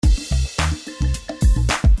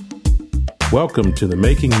Welcome to the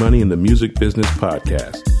Making Money in the Music Business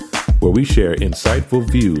podcast, where we share insightful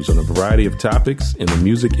views on a variety of topics in the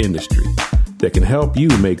music industry that can help you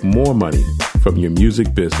make more money from your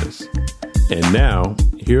music business. And now,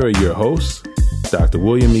 here are your hosts, Dr.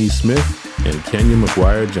 William E. Smith and Kenya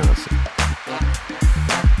McGuire Johnson.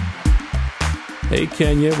 Hey,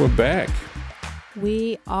 Kenya, we're back.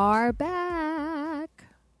 We are back.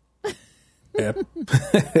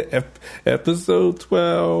 Episode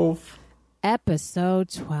 12. Episode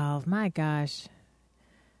 12. My gosh.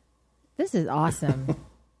 This is awesome.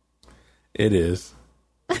 It is.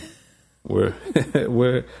 We're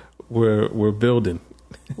building.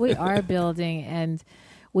 We are building, and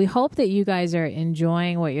we hope that you guys are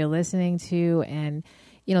enjoying what you're listening to. And,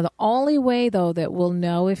 you know, the only way, though, that we'll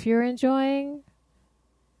know if you're enjoying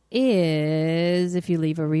is if you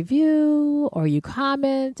leave a review or you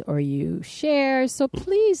comment or you share. So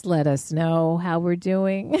please let us know how we're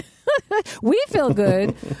doing. We feel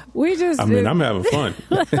good. I'm having fun.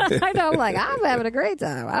 I know, I'm having a great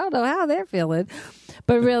time. I don't know how they're feeling.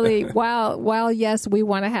 But really, while yes, we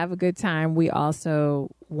want to have a good time, we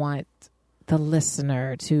also want the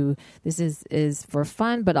listener to, this is for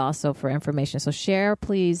fun, but also for information. So share,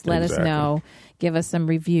 please let us know. Give us some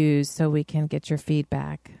reviews so we can get your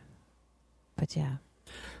feedback. But yeah.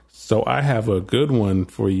 So I have a good one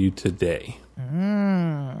for you today.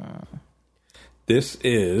 This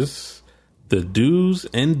is the do's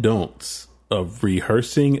and don'ts of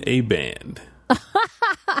rehearsing a band.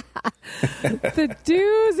 The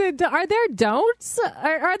do's and are there don'ts?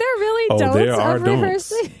 Are there really don'ts there are of don'ts.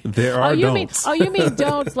 Rehearsing? There are don'ts. You mean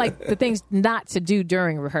don'ts like the things not to do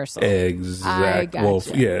during rehearsal? Exactly. I gotcha. Well,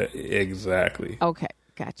 yeah, exactly. Okay,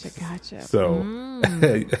 gotcha. So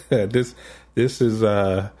this is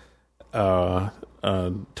a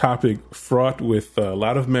topic fraught with a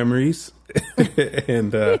lot of memories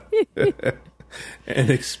and and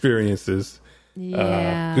experiences.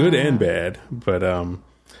 Yeah. Good and bad, but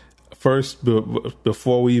first,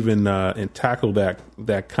 before we even tackle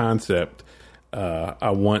that concept,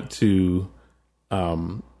 I want to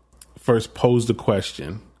first pose the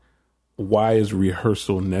question: why is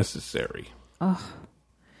rehearsal necessary? Oh,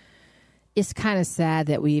 it's kind of sad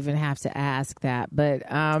that we even have to ask that, but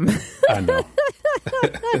I know.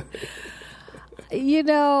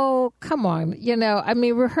 Come on.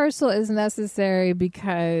 Rehearsal is necessary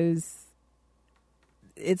because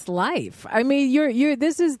it's life.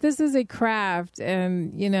 This is a craft,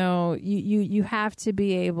 and you have to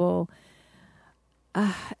be able.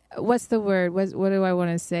 What's the word? What do I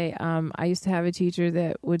want to say? I used to have a teacher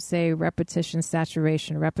that would say repetition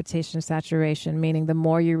saturation, meaning the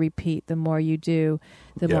more you repeat, the more you do,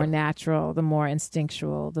 the more natural, the more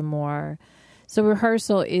instinctual, the more. So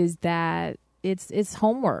rehearsal is that it's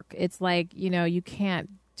homework. It's like, you can't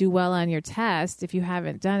do well on your test if you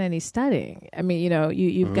haven't done any studying.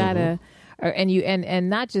 You've got to, and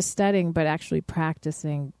not just studying, but actually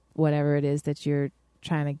practicing whatever it is that you're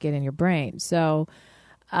trying to get in your brain. So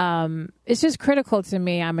it's just critical to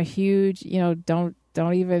me. I'm a huge, don't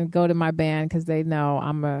even go to my band because they know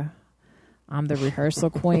I'm the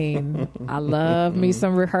rehearsal queen. I love me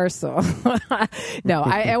some rehearsal. No,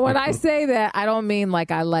 and when I say that, I don't mean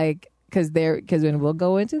because when we'll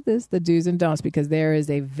go into this, the do's and don'ts, because there is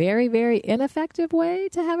a very, very ineffective way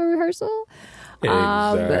to have a rehearsal.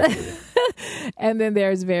 Exactly. And then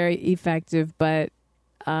there's very effective, but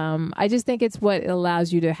I just think it's what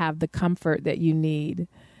allows you to have the comfort that you need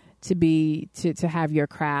to have your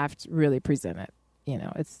craft really presented.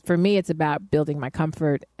 For me, it's about building my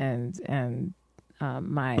comfort and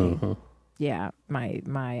my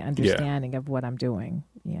understanding of what I'm doing.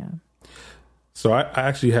 Yeah. So I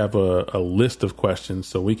actually have a list of questions,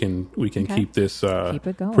 so we can keep this keep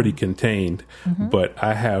it going. Pretty contained. Mm-hmm. But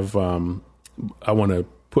I have I want to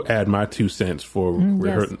add my 2 cents for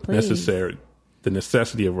the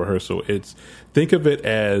necessity of rehearsal. Think of it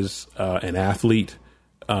as an athlete,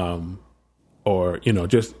 or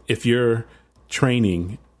just if you're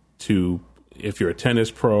training if you're a tennis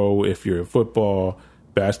pro, if you're a football,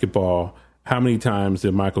 basketball, how many times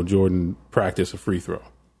did Michael Jordan practice a free throw?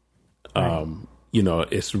 Right.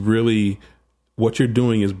 It's really what you're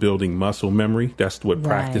doing is building muscle memory. That's what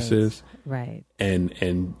practice is. Right.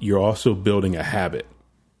 And you're also building a habit.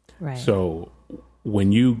 Right. So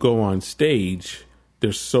when you go on stage,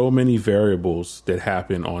 there's so many variables that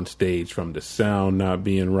happen on stage, from the sound not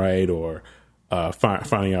being right or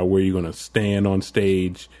finding out where you're going to stand on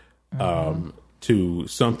stage, to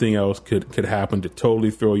something else could happen to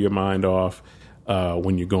totally throw your mind off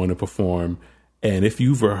when you're going to perform. And if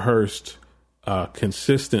you've rehearsed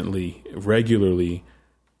consistently, regularly,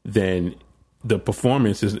 then the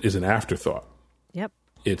performance is an afterthought. Yep.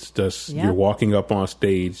 It's just you're walking up on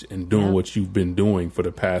stage and doing what you've been doing for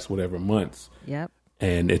the past whatever months. Yep.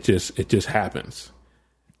 And it just happens.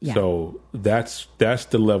 Yeah. So that's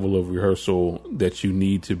the level of rehearsal that you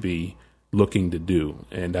need to be looking to do,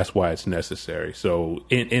 and that's why it's necessary. So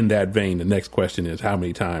in that vein, the next question is, how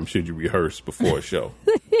many times should you rehearse before a show?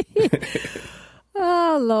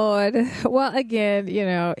 Oh, Lord. Well, again,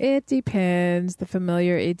 it depends. The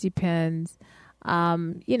familiar, it depends.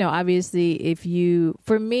 Obviously,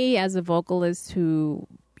 for me as a vocalist who,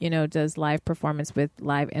 does live performance with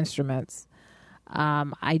live instruments,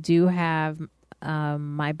 I do have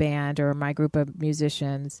my band or my group of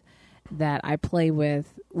musicians that I play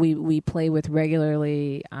with. We play with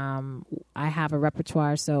regularly. I have a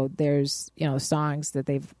repertoire, so there's, songs that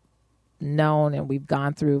they've known and we've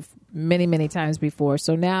gone through many, many times before.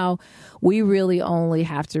 So now we really only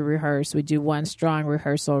have to rehearse. We do one strong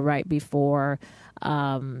rehearsal right before,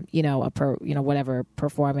 whatever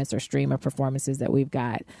performance or stream of performances that we've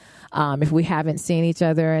got. If we haven't seen each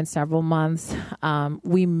other in several months,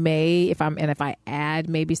 we may, if I add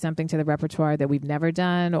maybe something to the repertoire that we've never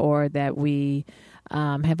done or that we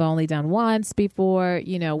have only done once before,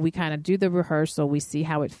 we kind of do the rehearsal. We see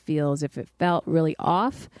how it feels. If it felt really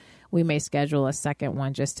off, we may schedule a second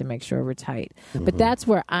one just to make sure we're tight. Mm-hmm. But that's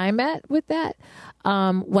where I'm at with that.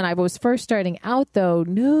 When I was first starting out,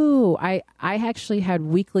 though, I actually had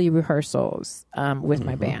weekly rehearsals with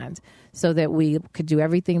my band so that we could do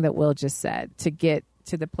everything that Will just said to get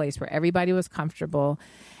to the place where everybody was comfortable.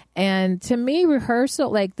 And to me, rehearsal,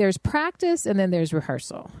 like there's practice and then there's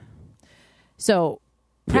rehearsal. So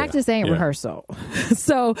practice ain't rehearsal.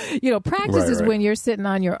 So, practice is when you're sitting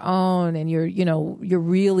on your own and you're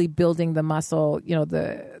really building the muscle,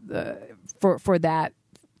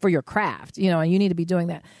 for your craft, and you need to be doing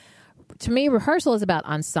that. To me, rehearsal is about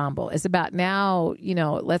ensemble. It's about now,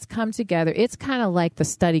 let's come together. It's kind of like the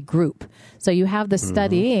study group. So you have the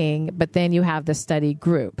studying, but then you have the study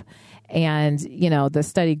group. And, the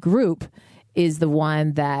study group is the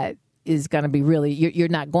one that is going to be really, you're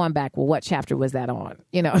not going back, well, what chapter was that on?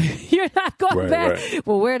 You're not going back,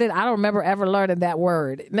 well, I don't remember ever learning that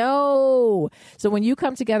word. No. So when you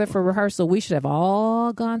come together for rehearsal, we should have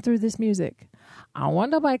all gone through this music. I don't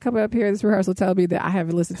want nobody coming up here at this rehearsal tell me that I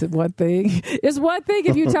haven't listened to one thing. It's one thing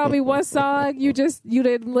if you tell me one song you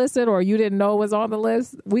didn't listen or you didn't know was on the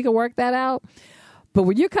list. We can work that out. But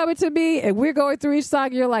when you're coming to me and we're going through each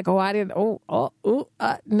song, you're like, I didn't, no.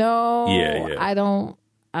 Yeah.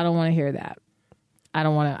 I don't want to hear that. I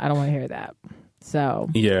don't want to hear that. So.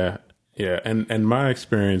 Yeah. And my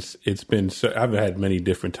experience, I've had many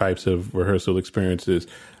different types of rehearsal experiences.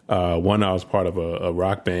 One, I was part of a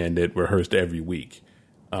rock band that rehearsed every week.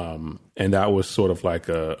 And that was sort of like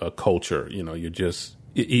a culture, you're just,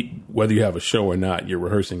 whether you have a show or not, you're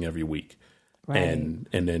rehearsing every week. Right. And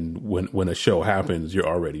then when a show happens, you're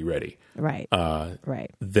already ready. Right.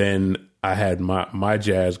 Right. Then I had my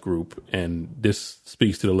jazz group, and this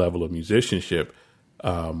speaks to the level of musicianship.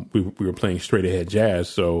 We were playing straight ahead jazz.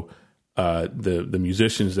 So, the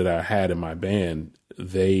musicians that I had in my band,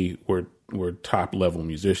 they were top level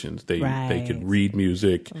musicians. They could read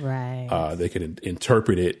music. Right. They could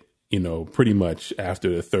interpret it, pretty much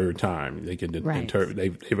after the third time. They could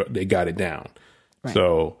interpret. They got it down. Right.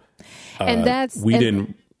 So, and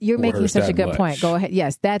you're making such a good point. Go ahead.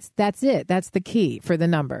 Yes, that's it. That's the key for the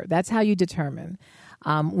number. That's how you determine.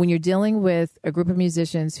 When you're dealing with a group of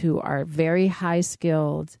musicians who are very high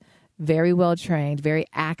skilled, very well trained, very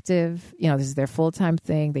active, this is their full-time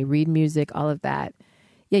thing. They read music, all of that.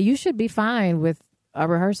 Yeah, you should be fine with a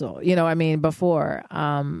rehearsal. Before.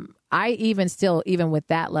 I even with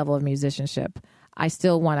that level of musicianship, I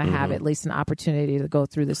still want to have at least an opportunity to go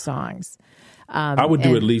through the songs. I would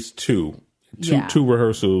do at least two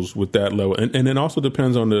rehearsals with that level, and it also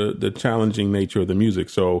depends on the challenging nature of the music.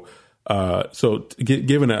 So,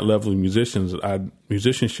 given that level of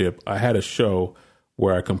musicianship, I had a show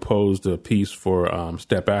where I composed a piece for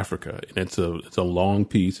Step Africa, and it's a long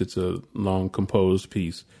piece. It's a long composed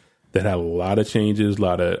piece that had a lot of changes, a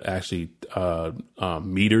lot of actually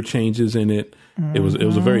meter changes in it. Mm-hmm. It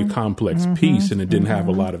was a very complex piece, and it didn't have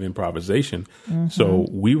a lot of improvisation. Mm-hmm. So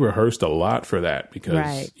we rehearsed a lot for that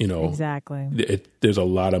because exactly there's a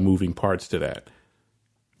lot of moving parts to that.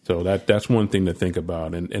 So that's one thing to think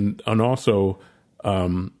about, and also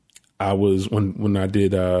I was when I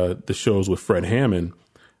did the shows with Fred Hammond,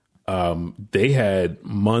 they had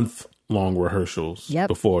month-long rehearsals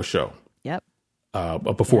before a show. Yep.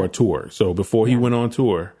 Before a tour. So before he went on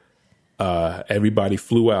tour, everybody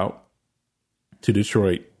flew out to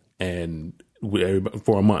Detroit and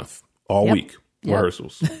for a month, all week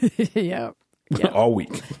rehearsals. Yep. Yep. all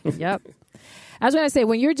week. Yep. I was going to say,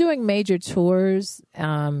 when you're doing major tours,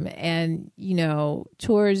 and,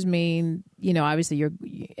 tours mean, obviously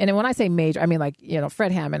and when I say major, I mean like,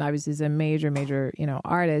 Fred Hammond obviously is a major,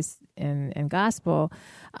 artist in gospel.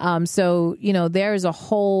 So, there's a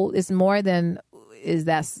whole, it's more than,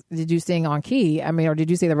 did you sing on key? I mean, or did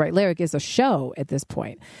you say the right lyric? It's a show at this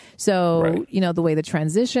point. So, right. The way the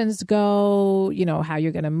transitions go, how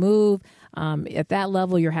you're going to move. At that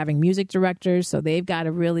level, you're having music directors, so they've got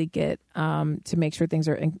to really get to make sure things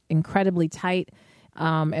are incredibly tight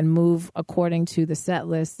and move according to the set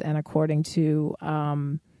list and according to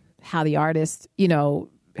how the artist,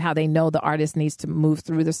 how they know the artist needs to move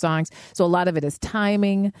through the songs. So a lot of it is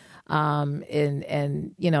timing,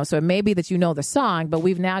 and so it may be that the song, but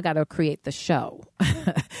we've now got to create the show.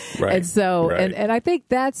 Right. And so, right. and I think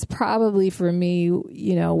that's probably for me,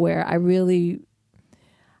 where I really.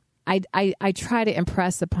 I try to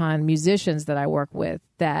impress upon musicians that I work with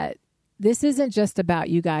that this isn't just about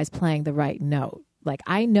you guys playing the right note. Like,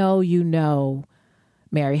 I know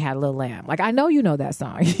Mary Had a Little Lamb. Like, I know that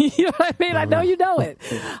song. You know what I mean? I know you know it.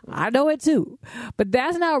 I know it too. But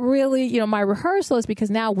that's not really, my rehearsal is because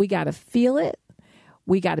now we got to feel it.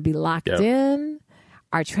 We got to be locked in.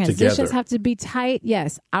 Our transitions have to be tight.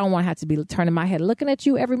 Yes, I don't want to have to be turning my head, looking at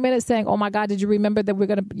you every minute saying, oh my God, did you remember that we're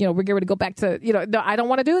going to, we're going to go back to, no, I don't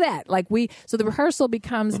want to do that. So the rehearsal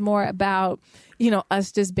becomes more about,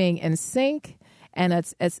 us just being in sync, and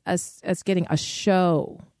it's us getting a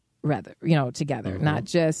show rather, together, not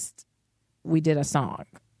just we did a song,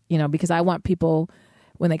 because I want people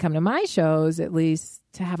when they come to my shows, at least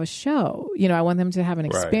to have a show, I want them to have an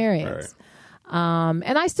experience. Right.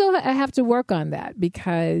 And I still have to work on that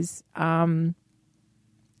because,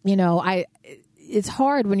 it's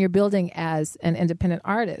hard when you're building as an independent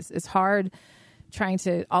artist. It's hard trying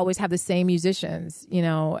to always have the same musicians,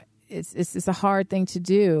 it's a hard thing to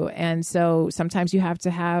do. And so sometimes you have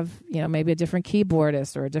to have, maybe a different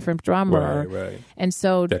keyboardist or a different drummer. Right. And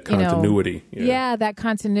so that continuity. That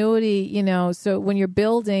continuity, so when you're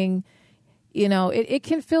building, it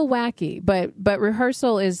can feel wacky, but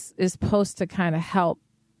rehearsal is supposed to kind of help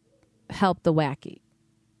the wacky.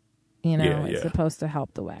 It's supposed to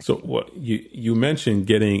help the wacky. So what you mentioned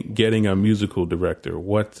getting a musical director.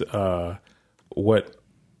 What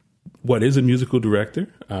is a musical director?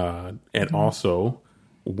 And also,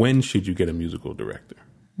 when should you get a musical director?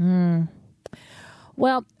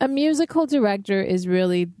 Well, a musical director is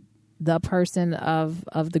really the person of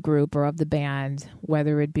the group or of the band,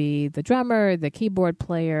 whether it be the drummer, the keyboard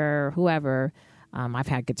player, whoever. I've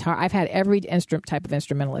had guitar. I've had every type of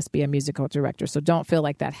instrumentalist be a musical director. So don't feel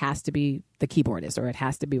like that has to be the keyboardist or it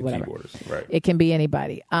has to be whatever. Right. It can be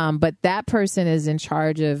anybody. But that person is in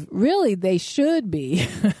charge of, really, they should be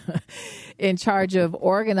in charge of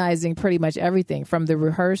organizing pretty much everything from the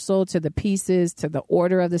rehearsal to the pieces to the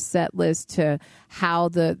order of the set list to how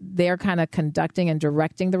they're kind of conducting and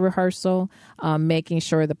directing the rehearsal, making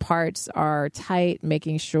sure the parts are tight,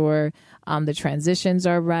 making sure the transitions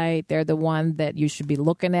are right. They're the one that you should be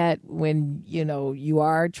looking at when, you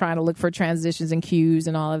are trying to look for transitions and cues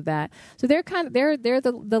and all of that. So they're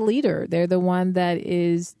the leader. They're the one that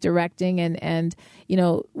is directing. And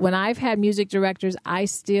when I've had music directors, I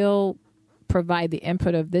still provide the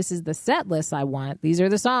input of, this is the set list I want. These are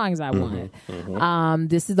the songs I want. Mm-hmm.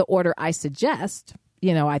 This is the order I suggest,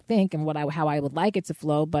 I think, and how I would like it to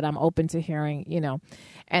flow, but I'm open to hearing,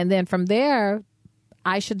 and then from there,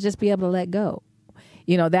 I should just be able to let go.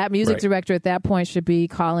 That music director at that point should be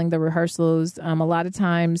calling the rehearsals. A lot of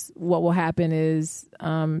times what will happen is,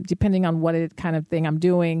 depending on what kind of thing I'm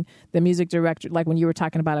doing, the music director, like when you were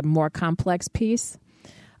talking about a more complex piece,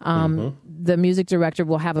 the music director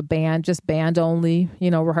will have a band, just band only,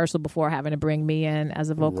 rehearsal before having to bring me in as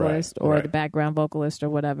a vocalist or the background vocalist or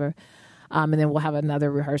whatever. And then we'll have another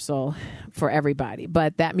rehearsal for everybody.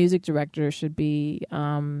 But that music director should be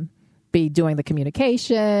doing the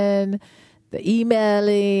communication, the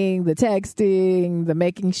emailing, the texting, the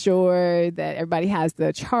making sure that everybody has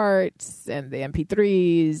the charts and the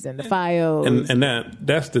MP3s and the files. And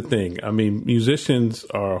that's the thing. I mean, musicians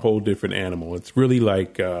are a whole different animal. It's really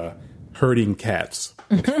like herding cats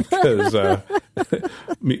because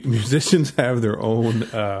musicians have their own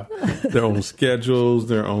schedules,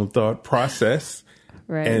 their own thought process.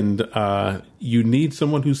 Right. And you need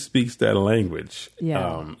someone who speaks that language.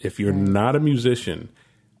 Yeah. If you're not a musician,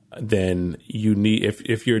 then you need,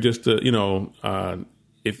 if you're just if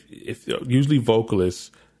usually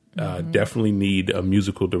vocalists definitely need a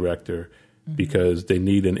musical director because they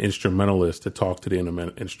need an instrumentalist to talk to the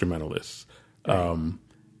instrumentalists.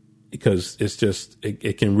 Because it's just,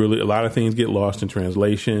 it can really, a lot of things get lost in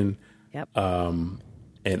translation. Yep.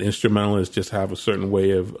 And instrumentalists just have a certain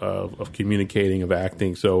way of communicating, of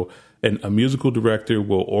acting. So a musical director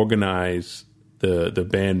will organize the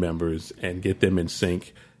band members and get them in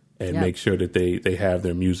sync and make sure that they have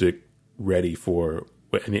their music ready for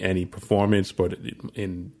any performance, but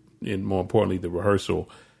in more importantly, the rehearsal.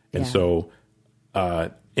 And so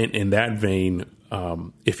in that vein,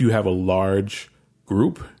 if you have a large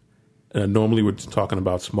group, normally we're talking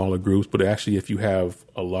about smaller groups, but actually if you have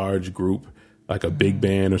a large group, like a big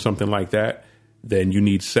band or something like that, then you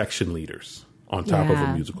need section leaders on top of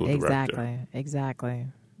a musical director. Exactly.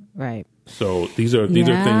 Right. So these are things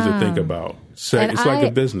to think about. It's like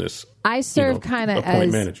a business. I serve kind of as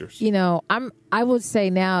managers. I would say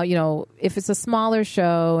now, if it's a smaller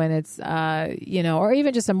show and it's or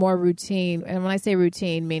even just a more routine. And when I say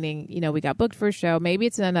routine, meaning we got booked for a show, maybe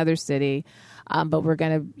it's in another city. But we're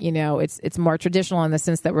going to, it's more traditional in the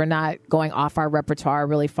sense that we're not going off our repertoire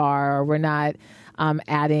really far, or we're not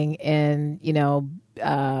adding in,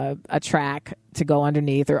 a track to go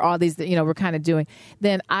underneath, or all these, we're kind of doing.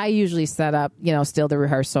 Then I usually set up, still the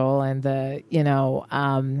rehearsal and the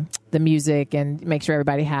music, and make sure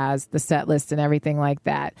everybody has the set list and everything like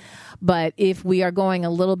that. But if we are going a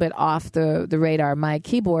little bit off the radar, my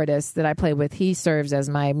keyboardist that I play with, he serves as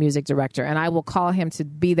my music director, and I will call him to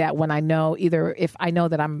be that when I know, either if I know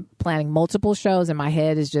that I'm planning multiple shows and my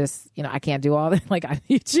head is just, I can't do all that, like I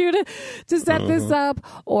need you to set this up,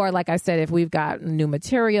 or like I said, if we've got new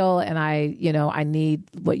material and I need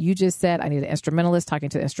what you just said, I need an instrumentalist talking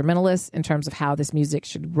to the instrumentalist in terms of how this music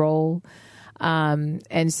should roll.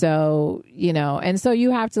 And so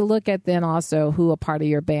you have to look at then also who a part of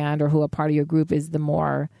your band or who a part of your group is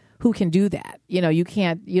who can do that. You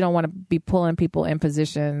don't want to be pulling people in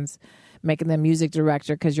positions, making them music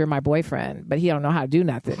director because you're my boyfriend, but he don't know how to do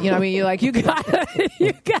nothing. You know what I mean? You're like, you gotta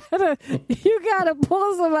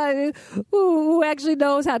pull somebody who actually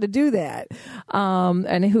knows how to do that. And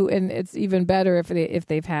it's even better if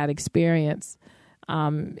they've had experience,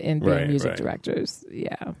 in being music directors.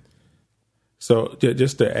 Yeah. So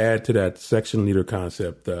just to add to that section leader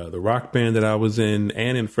concept, the rock band that I was in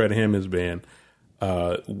and in Fred Hammond's band,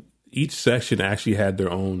 each section actually had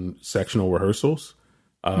their own sectional rehearsals.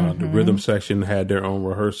 The rhythm section had their own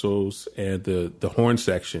rehearsals, and the horn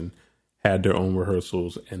section had their own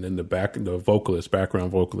rehearsals, and then the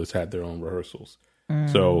background vocalists had their own rehearsals.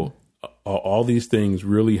 So all these things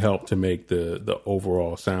really help to make the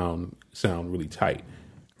overall sound really tight.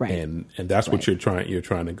 Right. And that's what you're trying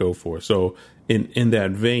to go for. So in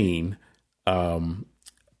that vein,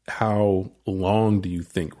 how long do you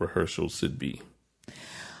think rehearsals should be?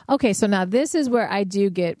 Okay, so now this is where I do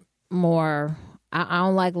get more. I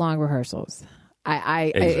don't like long rehearsals.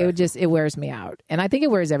 Exactly. It wears me out, and I think it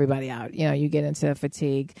wears everybody out. You get into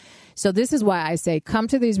fatigue. So this is why I say come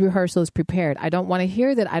to these rehearsals prepared. I don't want to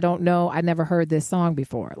hear that I don't know. I never heard this song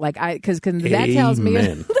before. Because that tells me.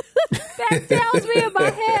 That tells me in my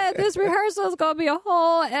head this rehearsal is going to be a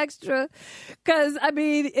whole extra. Because I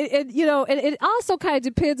mean, it also kind of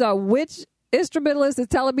depends on which instrumentalist is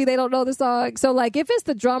telling me they don't know the song. So like if it's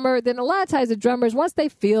the drummer, then a lot of times the drummers, once they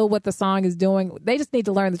feel what the song is doing, they just need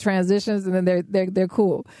to learn the transitions, and then they're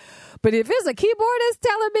cool. But if it's a keyboardist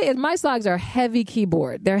telling me, and my songs are heavy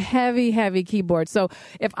keyboard, they're heavy keyboard. So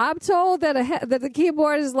if I'm told that the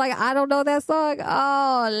keyboard is like, I don't know that song,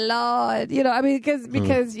 oh Lord, because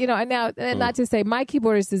and now, and not to say my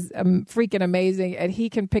keyboardist is freaking amazing, and he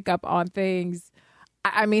can pick up on things.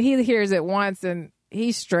 I mean, he hears it once and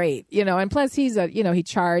he's straight, and plus he's he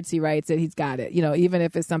charts, he writes it, he's got it, even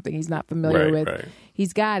if it's something he's not familiar with,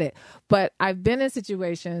 he's got it. But I've been in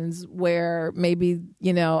situations where maybe,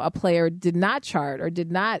 a player did not chart or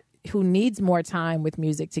who needs more time with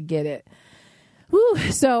music to get it. Whew.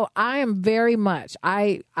 So I am very much,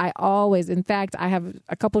 I always, in fact, I have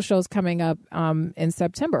a couple shows coming up in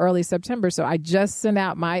September, early September. So I just sent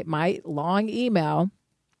out my long email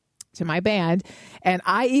to my band, and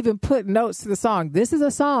I even put notes to the song. This is a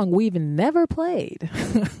song we've never played.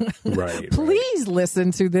 Please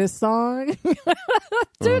listen to this song.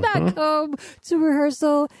 Do not come to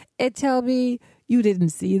rehearsal and tell me you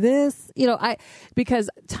didn't see this. Because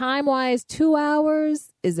time-wise, 2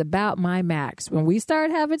 hours is about my max. When we start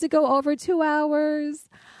having to go over 2 hours,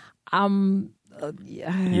 And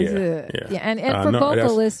for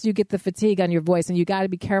vocalists, you get the fatigue on your voice, and you got to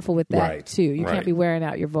be careful with that too. You can't be wearing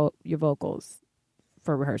out your vocals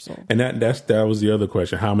for rehearsal. And that was the other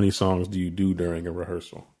question. How many songs do you do during a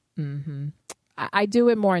rehearsal? Mm-hmm. I do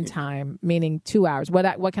it more in time, meaning 2 hours.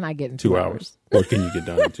 What can I get in 2 hours? What can you get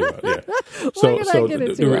done in 2 hours? Yeah. What can I get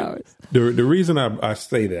in 2 hours? The reason I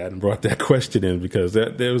say that and brought that question in because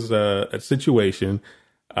there was a situation.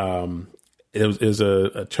 it was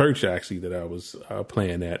a church actually that I was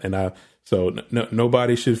playing at, and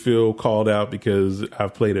nobody should feel called out because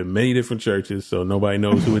I've played at many different churches, so nobody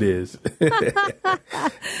knows who it is.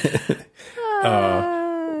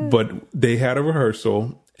 But they had a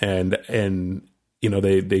rehearsal, and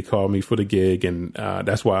they called me for the gig, and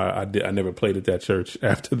that's why I never played at that church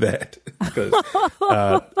after that, because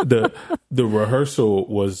the rehearsal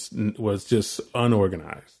was just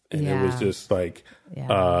unorganized. And it was just like,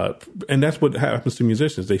 and that's what happens to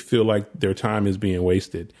musicians. They feel like their time is being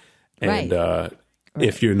wasted. And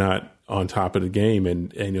if you're not on top of the game,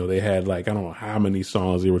 and they had like, I don't know how many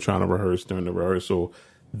songs they were trying to rehearse during the rehearsal.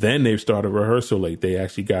 Then they started rehearsal late. They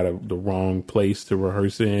actually got the wrong place to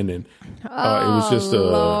rehearse in, and it was just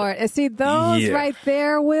Lord. And see those right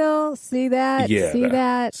there, Will. See that? Yeah, see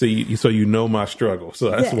that? So you know my struggle.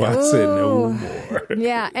 So that's why I said no more.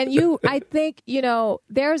 Yeah, and I think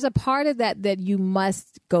there's a part of that you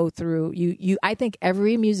must go through. I think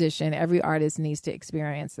every musician, every artist needs to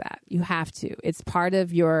experience that. You have to. It's part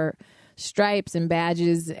of your stripes and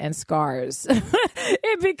badges and scars in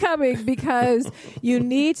becoming, because you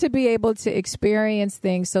need to be able to experience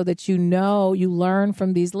things so that you learn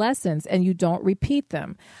from these lessons and you don't repeat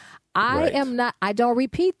them. I don't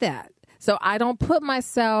repeat that. So I don't put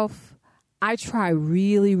myself, I try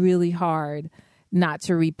really, really hard not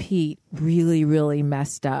to repeat really, really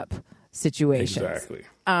messed up situations. Exactly.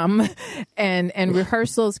 And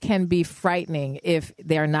rehearsals can be frightening if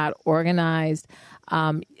they're not organized.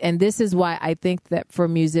 And this is why I think that for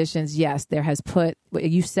musicians, yes,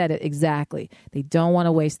 you said it exactly. They don't want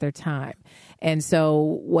to waste their time. And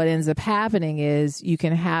so what ends up happening is you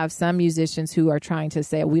can have some musicians who are trying to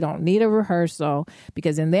say, we don't need a rehearsal,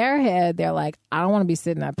 because in their head, they're like, I don't want to be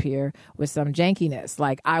sitting up here with some jankiness.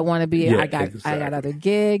 Like, I want to be, I got other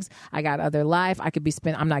gigs. I got other life. I could be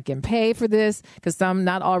I'm not getting paid for this, because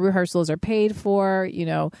not all rehearsals are paid for,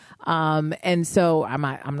 and so I'm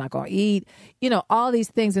not going to eat, all these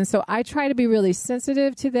things. And so I try to be really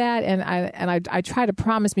sensitive to that. And I try to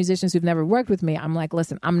promise musicians who've never worked with me, I'm like,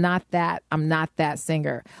 listen, I'm not that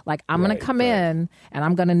singer. Like, I'm going to come in and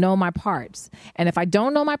I'm going to know my parts. And if I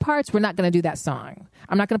don't know my parts, we're not going to do that song.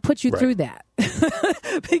 I'm not going to put you through that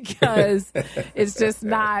because it's just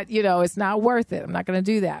not, it's not worth it. I'm not going to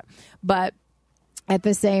do that. But at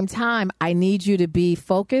the same time, I need you to be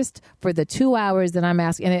focused for the 2 hours that I'm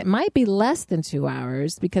asking. And it might be less than 2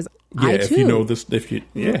 hours, because I too. If you know this,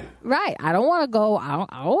 Right. I don't want to go, I don't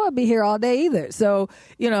want to be here all day either. So,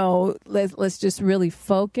 let's just really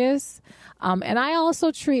focus. And I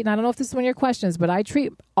also treat, and I don't know if this is one of your questions, but I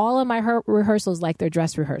treat all of my rehearsals like they're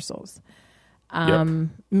dress rehearsals.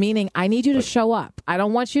 Meaning I need you to show up. I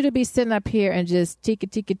don't want you to be sitting up here and just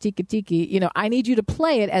tiki. I need you to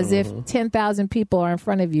play it as if 10,000 people are in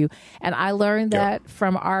front of you. And I learned that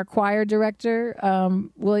from our choir director,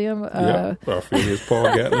 William. Phileas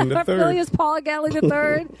Paul Gatling III. Phileas Paul Gatling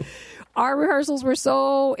III. Our rehearsals were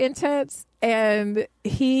so intense, and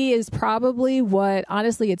he is probably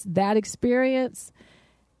honestly, it's that experience.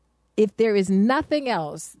 If there is nothing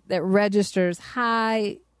else that registers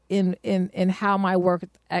high in how my work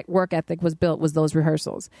ethic was built, was those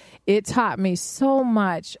rehearsals. It taught me so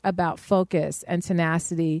much about focus and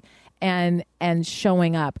tenacity and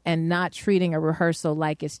showing up, and not treating a rehearsal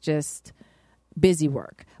like it's just busy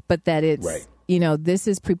work, but that it's this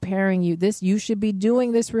is preparing you. You should be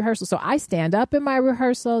doing this rehearsal. So I stand up in my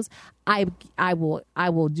rehearsals. I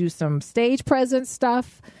will do some stage presence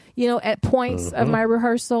stuff, at points of my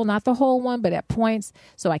rehearsal, not the whole one, but at points,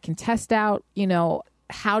 so I can test out,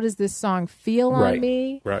 how does this song feel on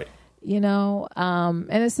me? Right. And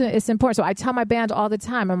it's important. So I tell my band all the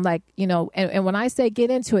time, I'm like, and when I say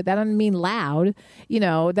get into it, that doesn't mean loud,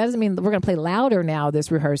 that doesn't mean we're going to play louder now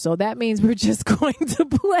this rehearsal. That means we're just going to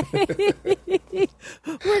play.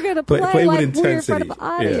 We're going to play like with intensity. We're in front of an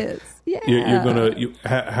audience. Yeah. You're going to,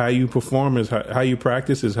 how you perform is how you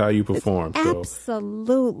practice is how you perform.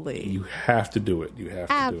 Absolutely. So you have to do it. You have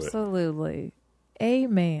to do it. Absolutely.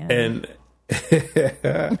 Amen. And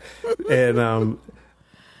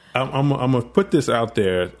I'm gonna put this out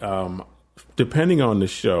there. Depending on the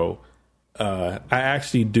show, I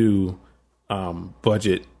actually do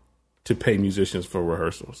budget to pay musicians for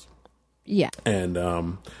rehearsals. Yeah, and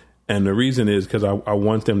the reason is because I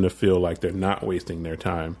want them to feel like they're not wasting their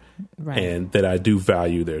time, and that I do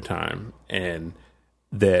value their time, and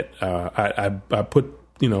that I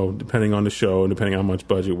put, depending on the show and depending on how much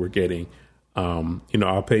budget we're getting. I'll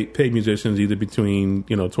pay musicians either between,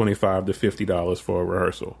 $25 to $50 for a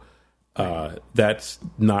rehearsal. That's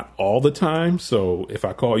not all the time. So if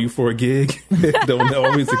I call you for a gig, don't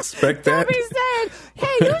always expect that. Hey,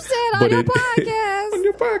 you said on your podcast. On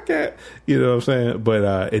your podcast. You know what I'm saying?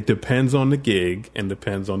 But it depends on the gig and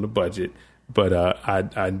depends on the budget. But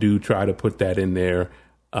I do try to put that in there.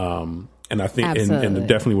 And I think, and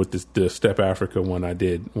definitely with the Step Africa one I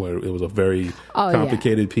did, where it was a very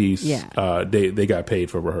complicated piece, they got paid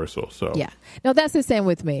for rehearsal. So yeah, no, that's the same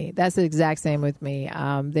with me. That's the exact same with me.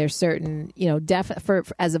 There's certain, for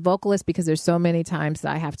as a vocalist, because there's so many times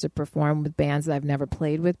that I have to perform with bands that I've never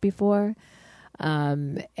played with before,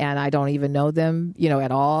 and I don't even know them,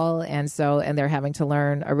 at all, and they're having to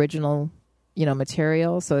learn original,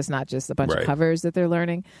 material. So it's not just a bunch of covers that they're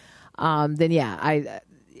learning. Then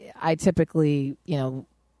I typically,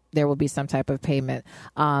 there will be some type of payment.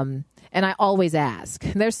 And I always ask.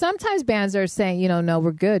 There's sometimes bands that are saying, no,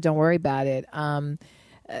 we're good. Don't worry about it.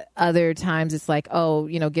 Other times it's like,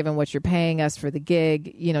 given what you're paying us for the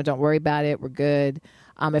gig, don't worry about it. We're good.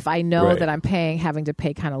 If I know that I'm having to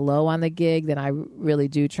pay kind of low on the gig, then I really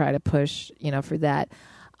do try to push, for that.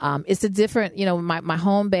 It's a different, my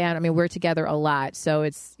home band, I mean, we're together a lot. So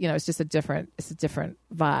it's, it's just a different vibe, it's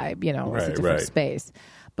a different space.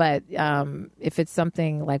 But if it's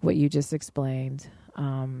something like what you just explained,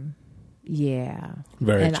 very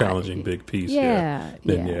challenging, big piece. Yeah.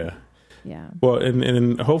 Well,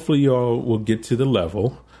 and hopefully you all will get to the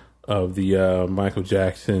level of the Michael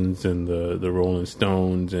Jacksons and the Rolling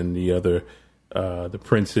Stones and the other the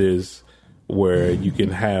Princes, where you can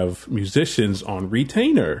have musicians on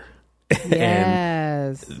retainer.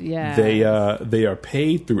 Yes. They are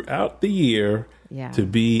paid throughout the year to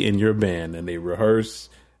be in your band, and they rehearse.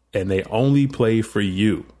 And they only play for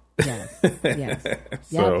you. Yes.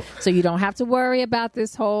 So you don't have to worry about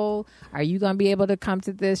this whole, are you going to be able to come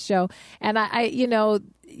to this show? And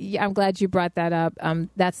I'm glad you brought that up.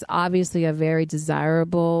 That's obviously a very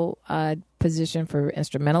desirable position for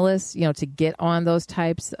instrumentalists, to get on those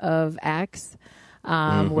types of acts.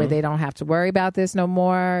 Where they don't have to worry about this no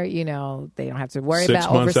more. They don't have to worry 6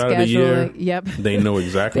 about months out of the year. Yep. They know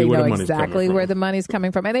exactly where the money's coming from. where the money's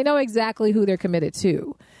coming from. And they know exactly who they're committed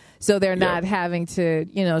to. So they're not having to,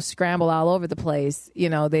 scramble all over the place. They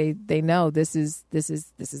know this is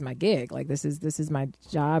my gig. Like this is my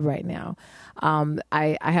job right now.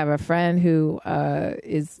 I have a friend who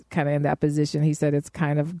is kind of in that position. He said it's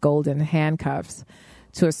kind of golden handcuffs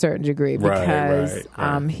to a certain degree, because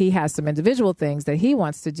he has some individual things that he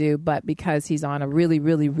wants to do, but because he's on a really,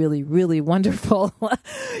 really, really, really wonderful,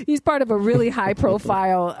 he's part of a really high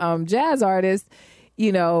profile jazz artist,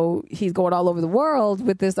 he's going all over the world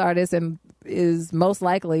with this artist and is most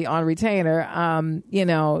likely on retainer.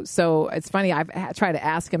 So it's funny. I've tried to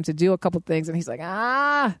ask him to do a couple things and he's like,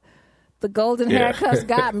 the golden handcuffs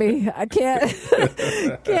got me. I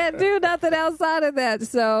can't do nothing outside of that.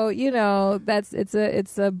 So,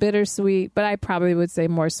 it's a bittersweet, but I probably would say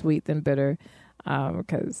more sweet than bitter,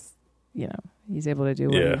 because, he's able to do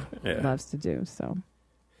what he loves to do. So.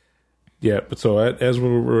 Yeah, but so as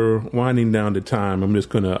we're winding down the time, I'm just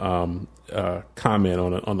going to comment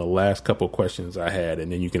on the last couple of questions I had,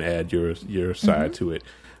 and then you can add your side to it.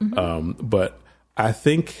 But I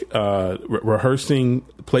think rehearsing,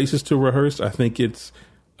 places to rehearse, I think it's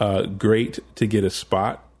great to get a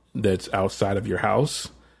spot that's outside of your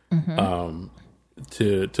house to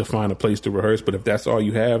find a place to rehearse. But if that's all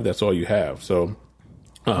you have, that's all you have. So.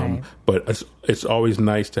 But it's always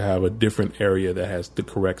nice to have a different area that has the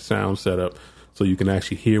correct sound setup, so you can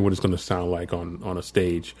actually hear what it's going to sound like on a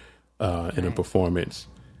stage in a performance.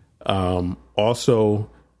 Also,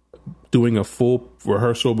 doing a full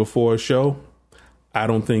rehearsal before a show, I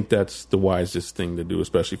don't think that's the wisest thing to do,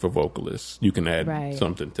 especially for vocalists. You can add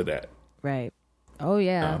something to that. Right. Oh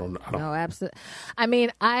yeah. I don't. No, absolutely. I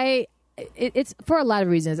mean, it's for a lot of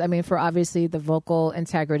reasons. I mean, for obviously the vocal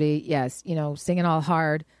integrity, yes, singing all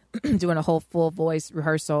hard, doing a whole full voice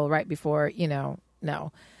rehearsal right before, no.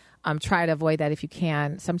 Try to avoid that if you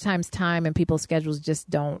can. Sometimes time and people's schedules just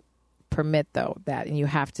don't permit that, and you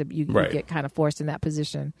have to, you get kind of forced in that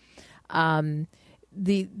position.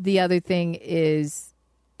 The other thing is,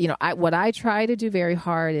 what I try to do very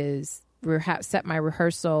hard is set my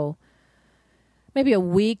rehearsal maybe a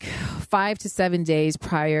week, 5 to 7 days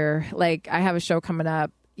prior. Like I have a show coming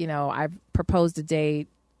up, I've proposed a date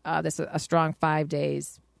that's a strong 5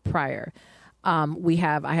 days prior. I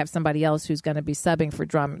have somebody else who's going to be subbing for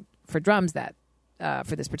drums that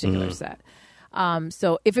for this particular set.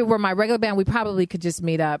 So if it were my regular band, we probably could just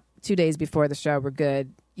meet up 2 days before the show. We're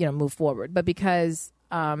good, move forward. But because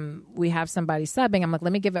we have somebody subbing, I'm like,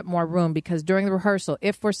 let me give it more room, because during the rehearsal,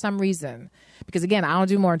 if for some reason, because again, I don't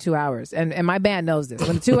do more than 2 hours, and my band knows this.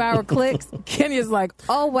 When the 2 hour clicks, Kenya's like,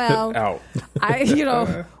 oh well, out.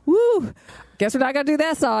 woo. guess we're not going to do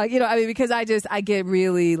that song. Because I get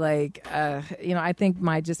really like, I think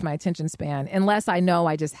my attention span, unless I know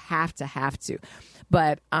I just have to.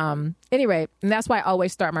 But anyway, and that's why I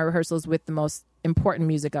always start my rehearsals with the most important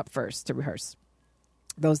music up first to rehearse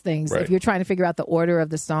those things. Right. If you're trying to figure out the order of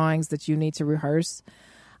the songs that you need to rehearse,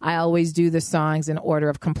 I always do the songs in order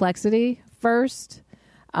of complexity first,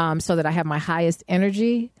 so that I have my highest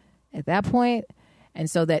energy at that point. And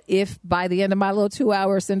so that if by the end of my little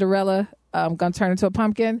 2-hour Cinderella, I'm going to turn into a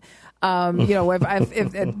pumpkin,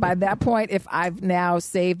 if by that point, if I've now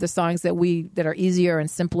saved the songs that are easier and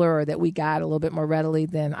simpler, or that we got a little bit more readily,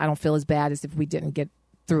 then I don't feel as bad as if we didn't get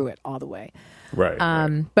through it all the way.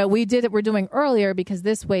 Right. But we're doing earlier, because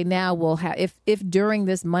this way now we'll have, if during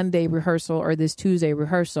this Monday rehearsal or this Tuesday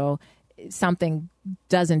rehearsal, something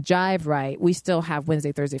doesn't jive right, we still have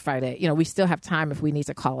Wednesday, Thursday, Friday. We still have time if we need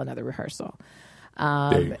to call another rehearsal.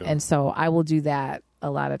 And so I will do that a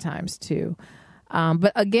lot of times too.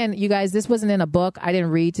 But again, you guys, this wasn't in a book. I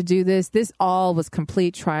didn't read to do this. This all was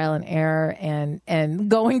complete trial and error, and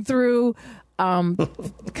going through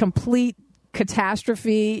complete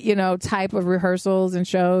catastrophe, type of rehearsals and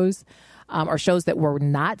shows, or shows that were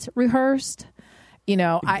not rehearsed.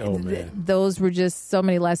 Those were just so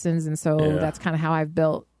many lessons. And so that's kind of how I've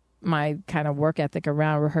built my kind of work ethic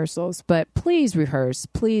around rehearsals. But please rehearse.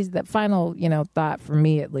 Please, that final, thought for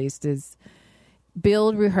me at least is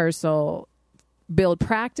build rehearsal, build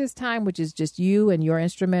practice time, which is just you and your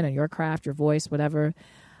instrument and your craft, your voice, whatever.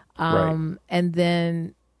 And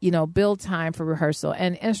then, build time for rehearsal.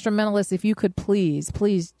 And instrumentalists, if you could please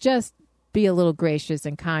just be a little gracious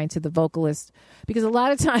and kind to the vocalist, because a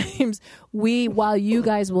lot of times while you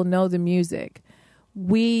guys will know the music,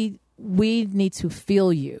 we need to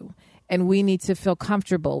feel you, and we need to feel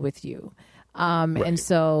comfortable with you. And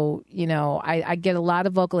so, I get a lot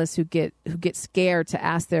of vocalists who get scared to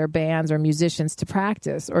ask their bands or musicians to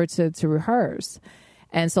practice or to rehearse.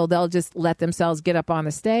 And so they'll just let themselves get up on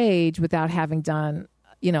the stage without having done,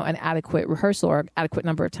 an adequate rehearsal or adequate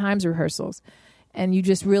number of times rehearsals. And you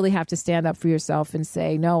just really have to stand up for yourself and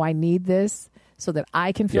say, no, I need this so that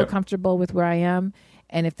I can feel comfortable with where I am.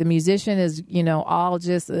 And if the musician is, all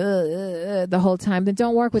just the whole time, then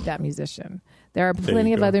don't work with that musician. There are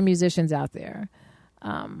plenty of other musicians out there.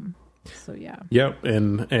 So, yeah. Yep.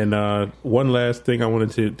 And one last thing I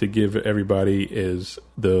wanted to give everybody is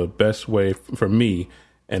the best way for me.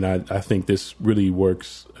 And I think this really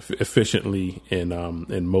works efficiently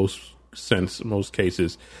in most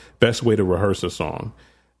cases, best way to rehearse a song.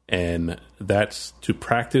 And that's to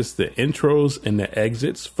practice the intros and the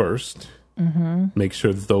exits first. Mm-hmm. Make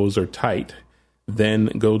sure that those are tight. Then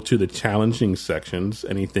go to the challenging sections,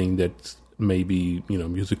 anything that's maybe,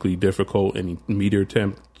 musically difficult, any meter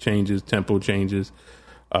changes, tempo changes,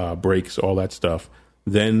 breaks, all that stuff.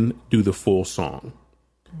 Then do the full song.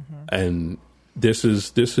 Mm-hmm. And this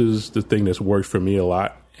is the thing that's worked for me a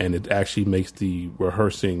lot, and it actually makes the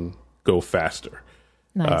rehearsing go faster.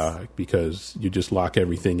 Nice. Because you just lock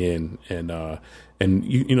everything in, and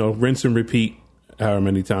you rinse and repeat however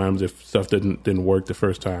many times. If stuff didn't work the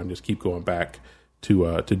first time, just keep going back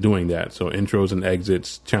to doing that. So intros and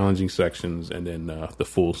exits, challenging sections, and then the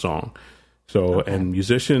full song. So and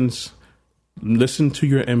musicians, listen to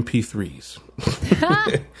your MP3s.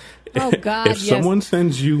 Oh God! If someone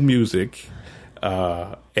sends you music,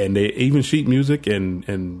 and they even sheet music and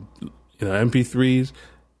MP3s.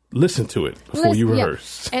 Listen to it before you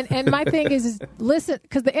rehearse. Yeah. And my thing is listen,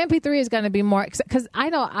 because the MP3 is going to be more, because I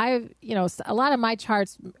know a lot of my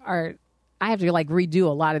charts are, I have to redo a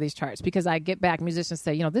lot of these charts, because I get back, musicians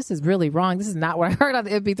say, this is really wrong. This is not what I heard on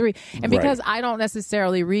the MP3. And because I don't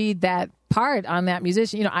necessarily read that part on that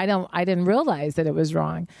musician, I didn't realize that it was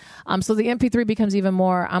wrong. So the MP3 becomes even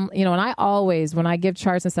more, and I always, when I give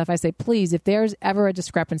charts and stuff, I say, please, if there's ever a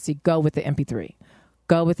discrepancy, go with the MP3.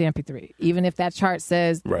 Go with the MP3. Even if that chart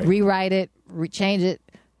says rewrite it, change it,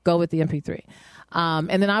 go with the MP3. And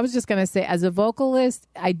then I was just going to say, as a vocalist,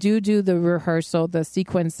 I do the rehearsal, the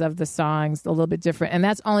sequence of the songs a little bit different. And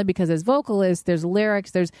that's only because as vocalists, there's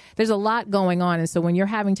lyrics, there's a lot going on. And so when you're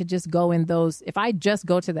having to just go in those, if I just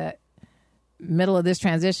go to the middle of this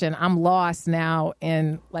transition, I'm lost now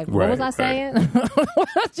in what was I saying?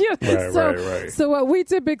 So what we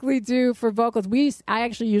typically do for vocals, I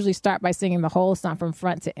actually usually start by singing the whole song from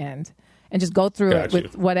front to end and just go through it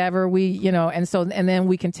with whatever we, and then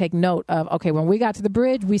we can take note of, okay, when we got to the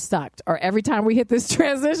bridge, we sucked, or every time we hit this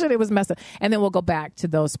transition, it was messed up. And then we'll go back to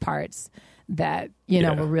those parts that,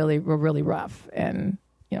 were really rough and,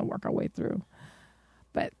 work our way through.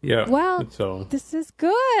 But this is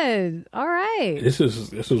good. All right, this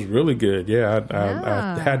is really good.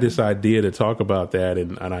 I had this idea to talk about that,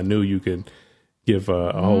 and I knew you could give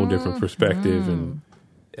a whole different perspective and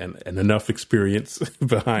enough experience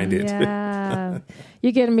behind it. Yeah.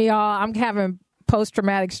 You're getting me all, I'm having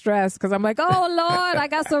post-traumatic stress because I'm like, oh, Lord, I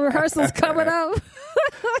got some rehearsals coming up.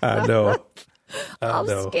 I know. I'm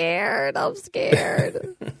scared.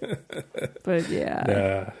 But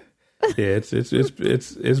yeah.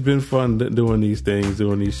 It's been fun doing these things,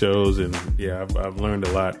 doing these shows, and I've learned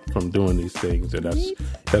a lot from doing these things, and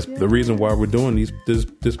that's the reason why we're doing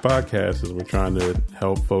this podcast is we're trying to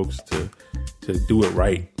help folks to do it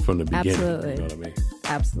right from the beginning. Absolutely. You know what I mean?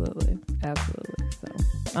 Absolutely. So,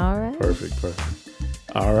 all right. Perfect.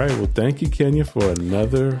 All right. Well, thank you, Kenya, for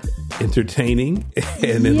another entertaining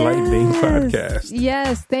and enlightening podcast.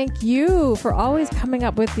 Yes. Thank you for always coming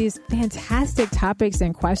up with these fantastic topics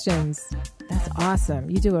and questions. That's awesome.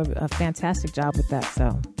 You do a fantastic job with that.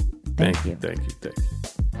 So thank you. Thank you.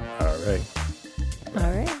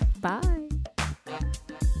 All right. Bye.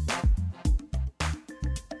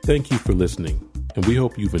 Thank you for listening, and we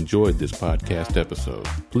hope you've enjoyed this podcast episode.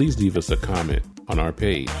 Please leave us a comment on our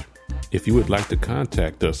page. If you would like to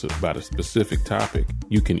contact us about a specific topic,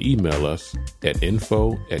 you can email us at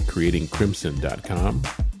info@creatingcrimson.com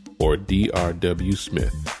or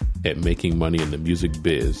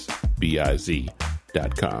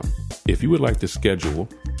drwsmith@makingmoneyinthemusicbiz.com. If you would like to schedule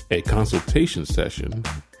a consultation session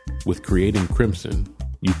with Creating Crimson,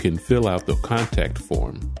 you can fill out the contact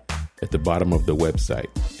form at the bottom of the website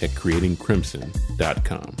at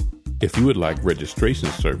creatingcrimson.com. If you would like registration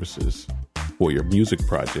services for your music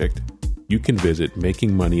project, you can visit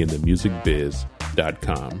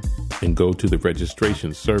makingmoneyinthemusicbiz.com and go to the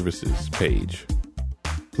registration services page.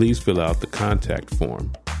 Please fill out the contact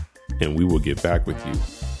form and we will get back with you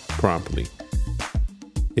promptly.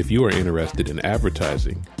 If you are interested in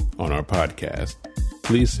advertising on our podcast,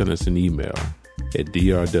 please send us an email at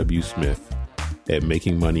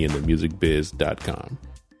drwsmith@makingmoneyinthemusicbiz.com.